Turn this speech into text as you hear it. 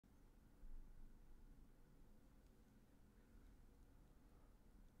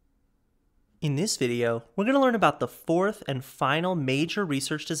In this video, we're going to learn about the fourth and final major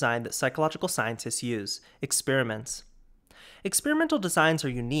research design that psychological scientists use, experiments. Experimental designs are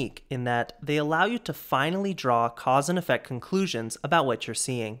unique in that they allow you to finally draw cause and effect conclusions about what you're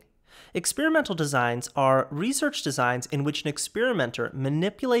seeing. Experimental designs are research designs in which an experimenter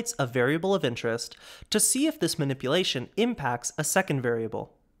manipulates a variable of interest to see if this manipulation impacts a second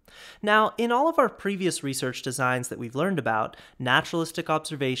variable. Now, in all of our previous research designs that we've learned about, naturalistic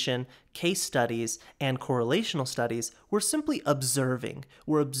observation, case studies, and correlational studies, we're simply observing.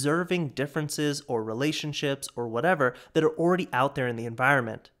 We're observing differences or relationships or whatever that are already out there in the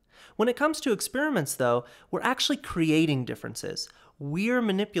environment. When it comes to experiments, though, we're actually creating differences. We're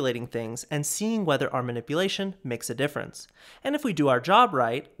manipulating things and seeing whether our manipulation makes a difference. And if we do our job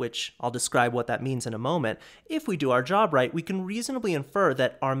right, which I'll describe what that means in a moment, if we do our job right, we can reasonably infer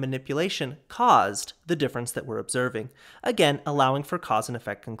that our manipulation caused the difference that we're observing, again, allowing for cause and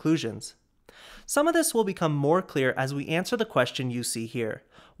effect conclusions. Some of this will become more clear as we answer the question you see here.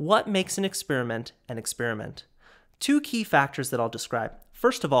 What makes an experiment an experiment? Two key factors that I'll describe.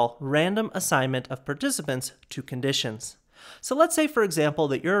 First of all, random assignment of participants to conditions. So let's say, for example,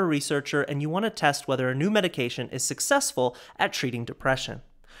 that you're a researcher and you want to test whether a new medication is successful at treating depression.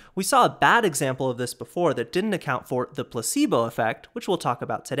 We saw a bad example of this before that didn't account for the placebo effect, which we'll talk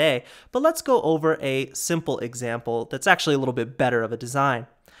about today, but let's go over a simple example that's actually a little bit better of a design.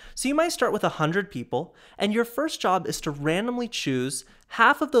 So you might start with 100 people, and your first job is to randomly choose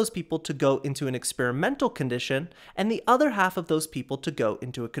half of those people to go into an experimental condition and the other half of those people to go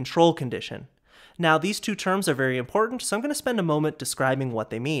into a control condition. Now, these two terms are very important, so I'm going to spend a moment describing what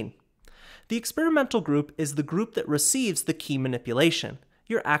they mean. The experimental group is the group that receives the key manipulation,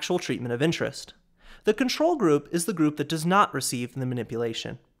 your actual treatment of interest. The control group is the group that does not receive the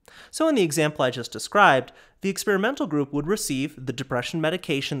manipulation. So in the example I just described, the experimental group would receive the depression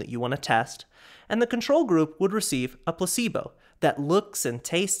medication that you want to test, and the control group would receive a placebo that looks and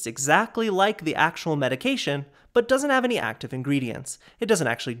tastes exactly like the actual medication, but doesn't have any active ingredients. It doesn't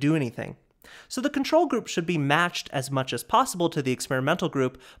actually do anything. So the control group should be matched as much as possible to the experimental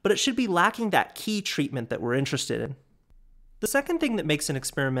group, but it should be lacking that key treatment that we're interested in. The second thing that makes an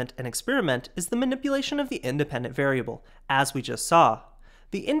experiment is the manipulation of the independent variable, as we just saw.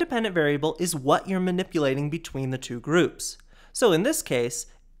 The independent variable is what you're manipulating between the two groups. So in this case,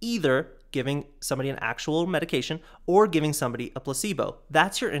 either giving somebody an actual medication or giving somebody a placebo.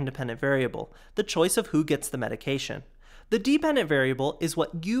 That's your independent variable, the choice of who gets the medication. The dependent variable is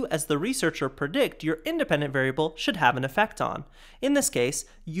what you as the researcher predict your independent variable should have an effect on. In this case,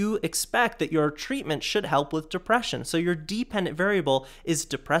 you expect that your treatment should help with depression, so your dependent variable is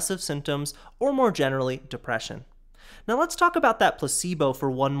depressive symptoms or more generally, depression. Now let's talk about that placebo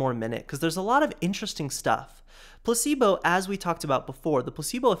for one more minute because there's a lot of interesting stuff. Placebo, as we talked about before, the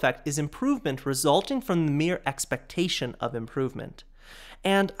placebo effect is improvement resulting from the mere expectation of improvement.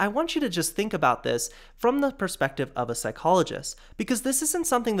 And I want you to just think about this from the perspective of a psychologist, because this isn't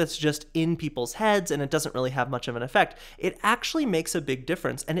something that's just in people's heads and it doesn't really have much of an effect. It actually makes a big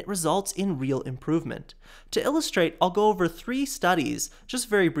difference and it results in real improvement. To illustrate, I'll go over 3 studies, just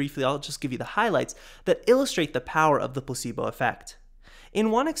very briefly, I'll just give you the highlights, that illustrate the power of the placebo effect. In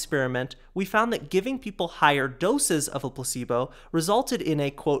one experiment, we found that giving people higher doses of a placebo resulted in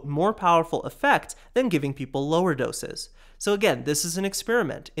a, quote, more powerful effect than giving people lower doses. So again, this is an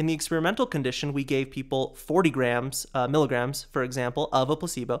experiment. In the experimental condition, we gave people 40 milligrams, for example, of a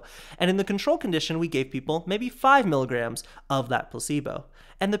placebo. And in the control condition, we gave people maybe 5 milligrams of that placebo.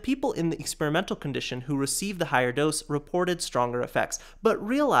 And the people in the experimental condition who received the higher dose reported stronger effects. But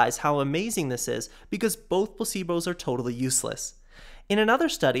realize how amazing this is because both placebos are totally useless. In another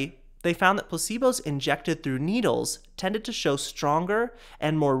study, they found that placebos injected through needles tended to show stronger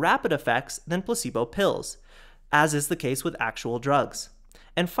and more rapid effects than placebo pills, as is the case with actual drugs.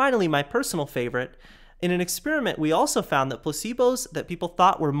 And finally, my personal favorite, in an experiment, we also found that placebos that people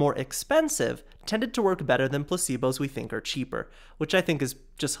thought were more expensive tended to work better than placebos we think are cheaper, which I think is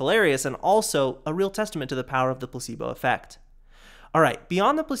just hilarious and also a real testament to the power of the placebo effect. All right,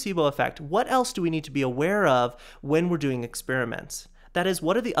 beyond the placebo effect, what else do we need to be aware of when we're doing experiments? That is,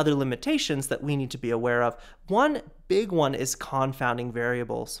 what are the other limitations that we need to be aware of? One big one is confounding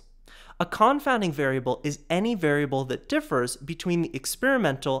variables. A confounding variable is any variable that differs between the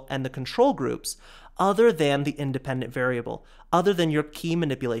experimental and the control groups other than the independent variable, other than your key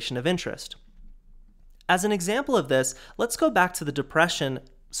manipulation of interest. As an example of this, let's go back to the depression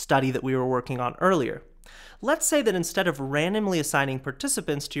study that we were working on earlier. Let's say that instead of randomly assigning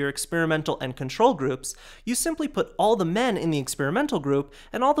participants to your experimental and control groups, you simply put all the men in the experimental group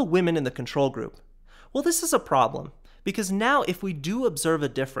and all the women in the control group. Well, this is a problem Because now if we do observe a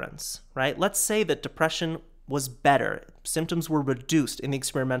difference, right, let's say that depression was better, symptoms were reduced in the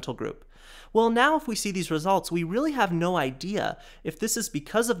experimental group. Well, now if we see these results, we really have no idea if this is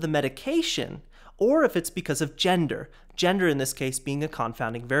because of the medication or if it's because of gender in this case being a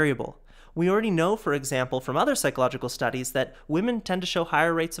confounding variable. We already know, for example, from other psychological studies that women tend to show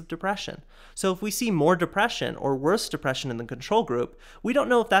higher rates of depression. So if we see more depression or worse depression in the control group, we don't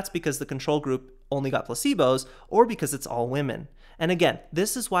know if that's because the control group only got placebos or because it's all women. And again,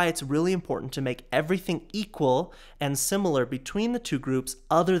 this is why it's really important to make everything equal and similar between the two groups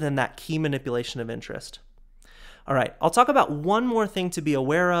other than that key manipulation of interest. All right, I'll talk about one more thing to be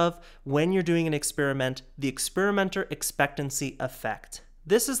aware of when you're doing an experiment, the experimenter expectancy effect.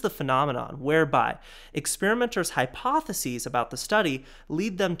 This is the phenomenon whereby experimenters' hypotheses about the study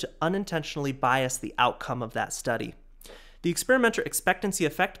lead them to unintentionally bias the outcome of that study. The experimenter expectancy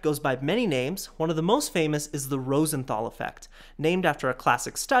effect goes by many names. One of the most famous is the Rosenthal effect, named after a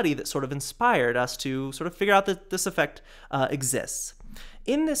classic study that sort of inspired us to sort of figure out that this effect exists.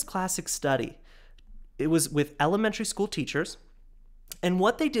 In this classic study, it was with elementary school teachers, and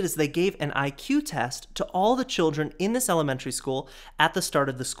what they did is they gave an IQ test to all the children in this elementary school at the start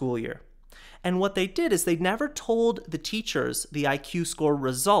of the school year. And what they did is they never told the teachers the IQ score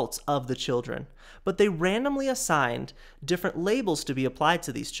results of the children, but they randomly assigned different labels to be applied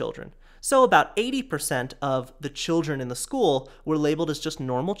to these children. So about 80% of the children in the school were labeled as just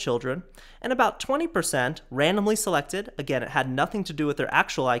normal children, and about 20% randomly selected, again, it had nothing to do with their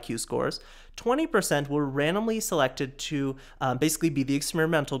actual IQ scores, 20% were randomly selected to basically be the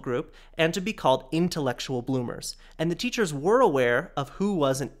experimental group and to be called intellectual bloomers. And the teachers were aware of who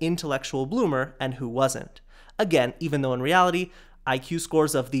was an intellectual bloomer and who wasn't. Again, even though in reality, IQ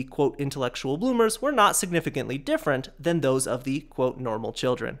scores of the, quote, intellectual bloomers were not significantly different than those of the, quote, normal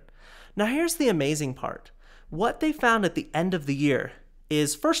children. Now here's the amazing part. What they found at the end of the year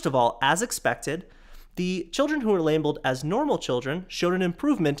is, first of all, as expected, the children who were labeled as normal children showed an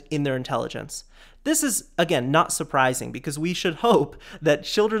improvement in their intelligence. This is, again, not surprising because we should hope that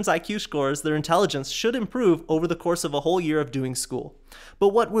children's IQ scores, their intelligence, should improve over the course of a whole year of doing school. But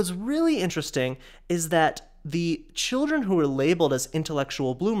what was really interesting is that the children who were labeled as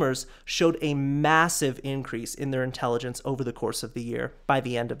intellectual bloomers showed a massive increase in their intelligence over the course of the year, by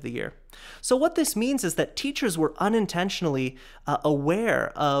the end of the year. So what this means is that teachers were unintentionally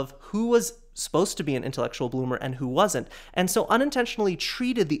aware of who was supposed to be an intellectual bloomer and who wasn't, and so unintentionally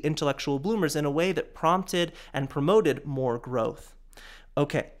treated the intellectual bloomers in a way that prompted and promoted more growth.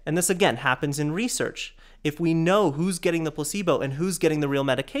 Okay, and this again happens in research. If we know who's getting the placebo and who's getting the real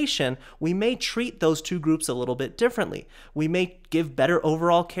medication, we may treat those two groups a little bit differently. We may give better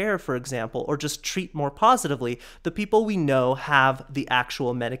overall care, for example, or just treat more positively the people we know have the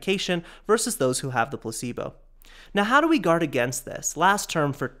actual medication versus those who have the placebo. Now, how do we guard against this? Last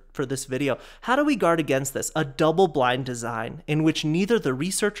term for this video, how do we guard against this? A double-blind design in which neither the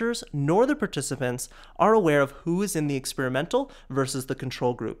researchers nor the participants are aware of who is in the experimental versus the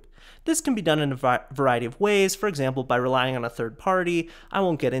control group. This can be done in a variety of ways, for example, by relying on a third party. I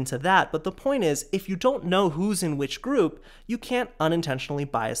won't get into that, but the point is, if you don't know who's in which group, you can't unintentionally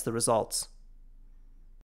bias the results.